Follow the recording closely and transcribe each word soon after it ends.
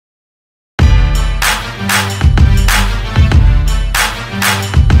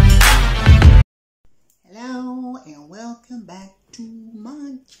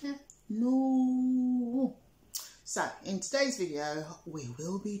So in today's video, we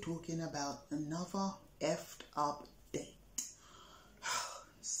will be talking about another effed up date.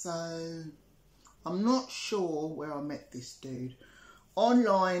 So I'm not sure where I met this dude.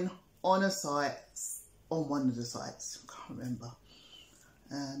 Online, on a site, on one of the sites, I can't remember.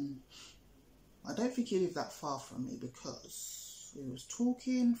 I don't think he lived that far from me because we was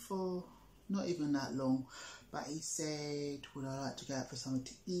talking for not even that long, but he said, would I like to go out for something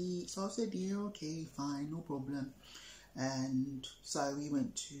to eat? So I said, yeah, okay, fine, no problem. And so we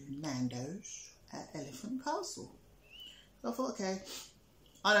went to Nando's at Elephant Castle. So I thought, okay,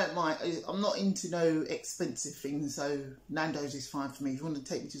 I don't mind. I'm not into no expensive things, so Nando's is fine for me. If you want to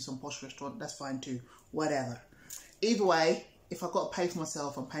take me to some posh restaurant, that's fine too. Whatever. Either way, if I've got to pay for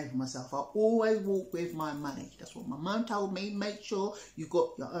myself, I'm paying for myself. I always walk with my money. That's what my mum told me. Make sure you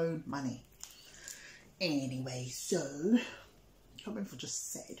got your own money. Anyway, so, I can't remember if I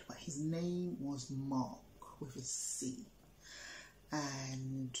just said, but his name was Mark with a C.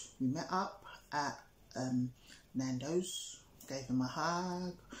 And we met up at Nando's, gave him a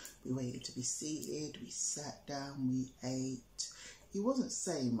hug, we waited to be seated, we sat down, we ate. He wasn't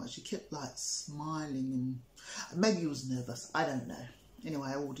saying much, he kept like smiling and maybe he was nervous, I don't know. Anyway,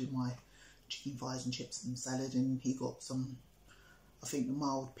 I ordered my chicken fries and chips and salad and he got some, I think the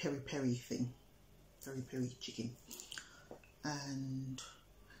mild peri-peri thing. Peri-peri chicken. And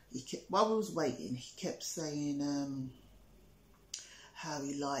he kept, while we was waiting, he kept saying how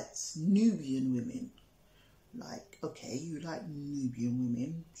he likes Nubian women. Like, okay, you like Nubian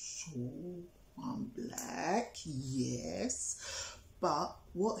women, so I'm black, yes. But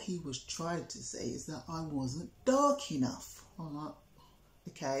what he was trying to say is that I wasn't dark enough. I'm like,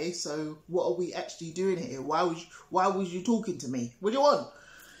 okay, so what are we actually doing here? Why was you talking to me? What do you want?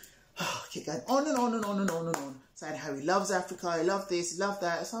 Keep going on and on and on and on and on, saying how he loves Africa, he loves this, he loves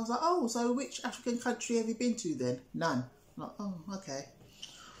that. So I was like, oh, so which African country have you been to then? None. I'm like, oh, okay.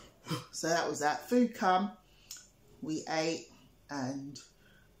 So that was that. Food come, we ate, and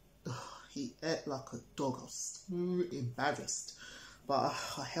he ate like a dog. I was embarrassed, but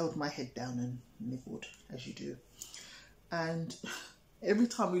I held my head down and nibbled, as you do. And every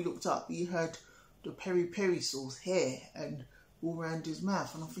time we looked up, you heard the peri-peri sauce here and all around his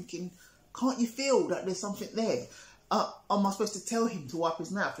mouth, and I'm thinking, can't you feel that there's something there? Am I supposed to tell him to wipe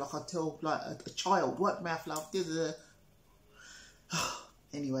his mouth like I tell like a child, wipe mouth, love?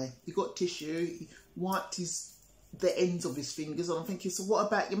 Anyway, he got tissue, he wiped the ends of his fingers, and I'm thinking, so what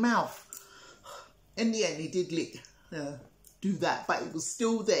about your mouth? In the end, he did do that, but it was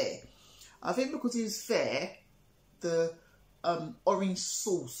still there. I think because he was fair, the orange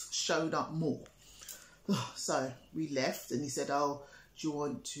sauce showed up more. So we left and he said, oh, do you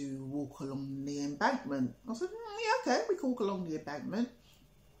want to walk along the embankment? I said, yeah, okay, we can walk along the embankment.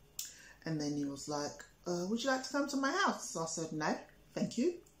 And then he was like, would you like to come to my house? So I said, no, thank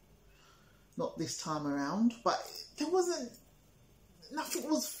you. Not this time around. But there wasn't, nothing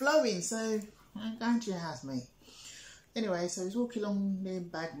was flowing, so I'm going to your house, mate. Anyway, so he's walking along the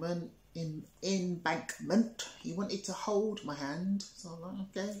embankment. He wanted to hold my hand. So I'm like,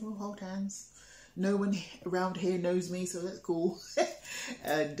 okay, we'll hold hands. No one around here knows me, so that's cool.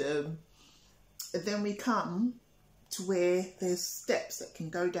 And then we come to where there's steps that can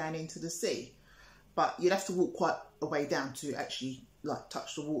go down into the sea, but you'd have to walk quite a way down to actually like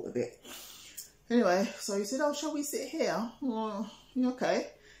touch the water a bit. Anyway, so he said, oh, shall we sit here? Well, okay.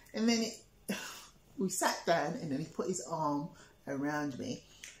 And then we sat down, and then he put his arm around me.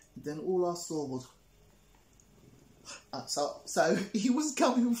 And then all I saw was so he was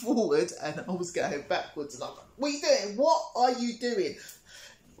coming forward and I was going backwards, and I'm like, what are you doing? What are you doing?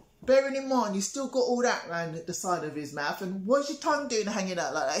 Bearing in mind, you still got all that around the side of his mouth, and what's your tongue doing hanging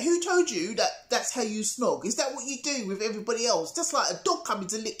out like that? Who told you that that's how you snog? Is that what you do with everybody else? Just like a dog coming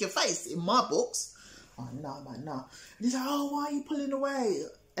to lick your face in my books. Oh, no, man, no. And he's like, oh, why are you pulling away?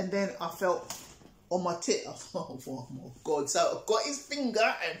 And then I felt on my tit. I thought, oh my God. So I got his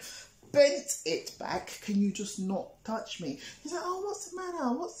finger and bent it back. Can you just not touch me? He's like, oh, what's the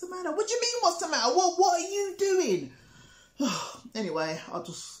matter? What's the matter? What do you mean, what's the matter? What are you doing? Anyway, I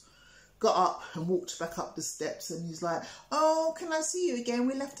just got up and walked back up the steps, and he's like, oh, can I see you again?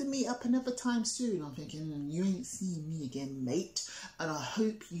 We'll have to meet up another time soon. I'm thinking, you ain't seeing me again, mate, and I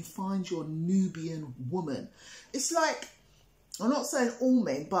hope you find your Nubian woman. It's like, I'm not saying all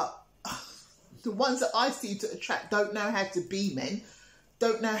men, but the ones that I see to attract don't know how to be men,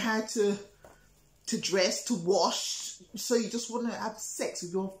 don't know how to dress, to wash, so you just want to have sex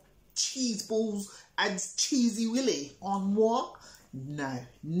with your cheese balls and cheesy willy on what? No,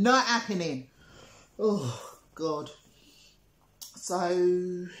 not happening. Oh God.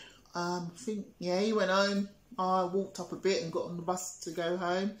 So I think, yeah, he went home. I walked up a bit and got on the bus to go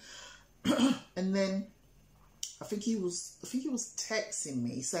home. And then I think he was texting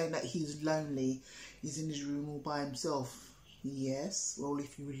me saying that he's lonely, he's in his room all by himself. Yes, well,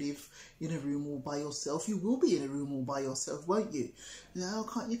 if you live in a room all by yourself, you will be in a room all by yourself, won't you? Oh,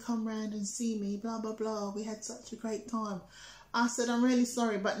 can't you come round and see me, blah blah blah, we had such a great time. I said, I'm really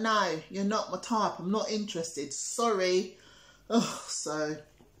sorry, but no, you're not my type, I'm not interested, sorry. Oh, so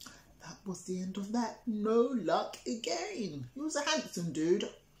that was the end of that. No luck again. He was a handsome dude.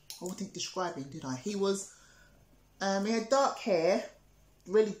 I wouldn't describe him, did I? He was, he had dark hair,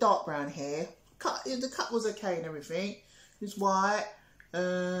 really dark brown hair. The cut was okay and everything. He was white,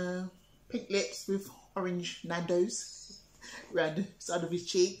 pink lips with orange Nando's around the side of his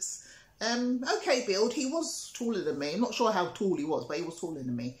cheeks. Okay build. He was taller than me. I'm not sure how tall he was, but he was taller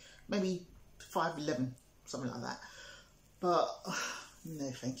than me. Maybe 5'11", something like that. But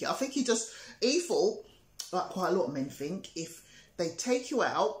no, thank you. I think he thought, like quite a lot of men think, if they take you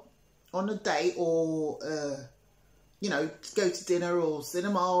out on a date or, you know, go to dinner or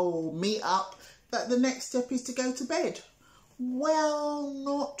cinema or meet up, that the next step is to go to bed. Well,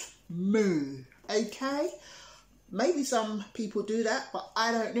 not me, okay? Maybe some people do that, but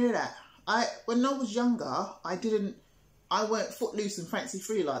I don't do that. When I was younger, I weren't footloose and fancy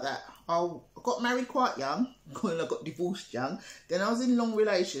free like that. I got married quite young, and I got divorced young. Then I was in long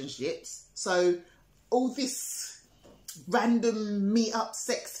relationships. So all this random meet up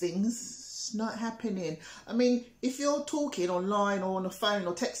sex things, it's not happening. I mean, if you're talking online or on the phone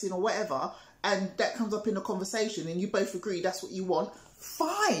or texting or whatever, and that comes up in a conversation and you both agree that's what you want,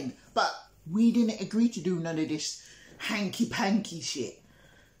 fine. But we didn't agree to do none of this hanky-panky shit.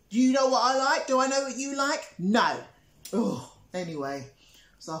 Do you know what I like? Do I know what you like? No. Oh, anyway.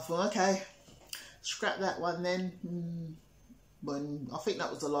 So I thought, okay, scrap that one then. When I think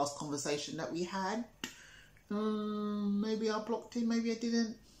that was the last conversation that we had. Maybe I blocked him, maybe I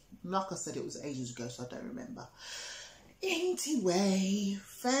didn't. Like I said, it was ages ago, so I don't remember. Anyway,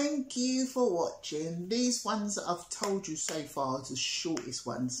 thank you for watching. These ones that I've told you so far are the shortest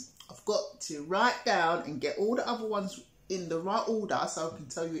ones. I've got to write down and get all the other ones in the right order so I can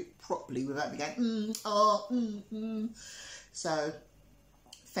tell you it properly without me going So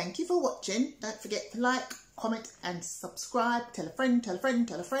thank you for watching. Don't forget to like, comment and subscribe. Tell a friend, tell a friend,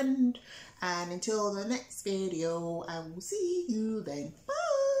 tell a friend. And until the next video, I will see you then.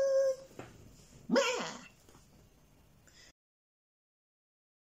 Bye.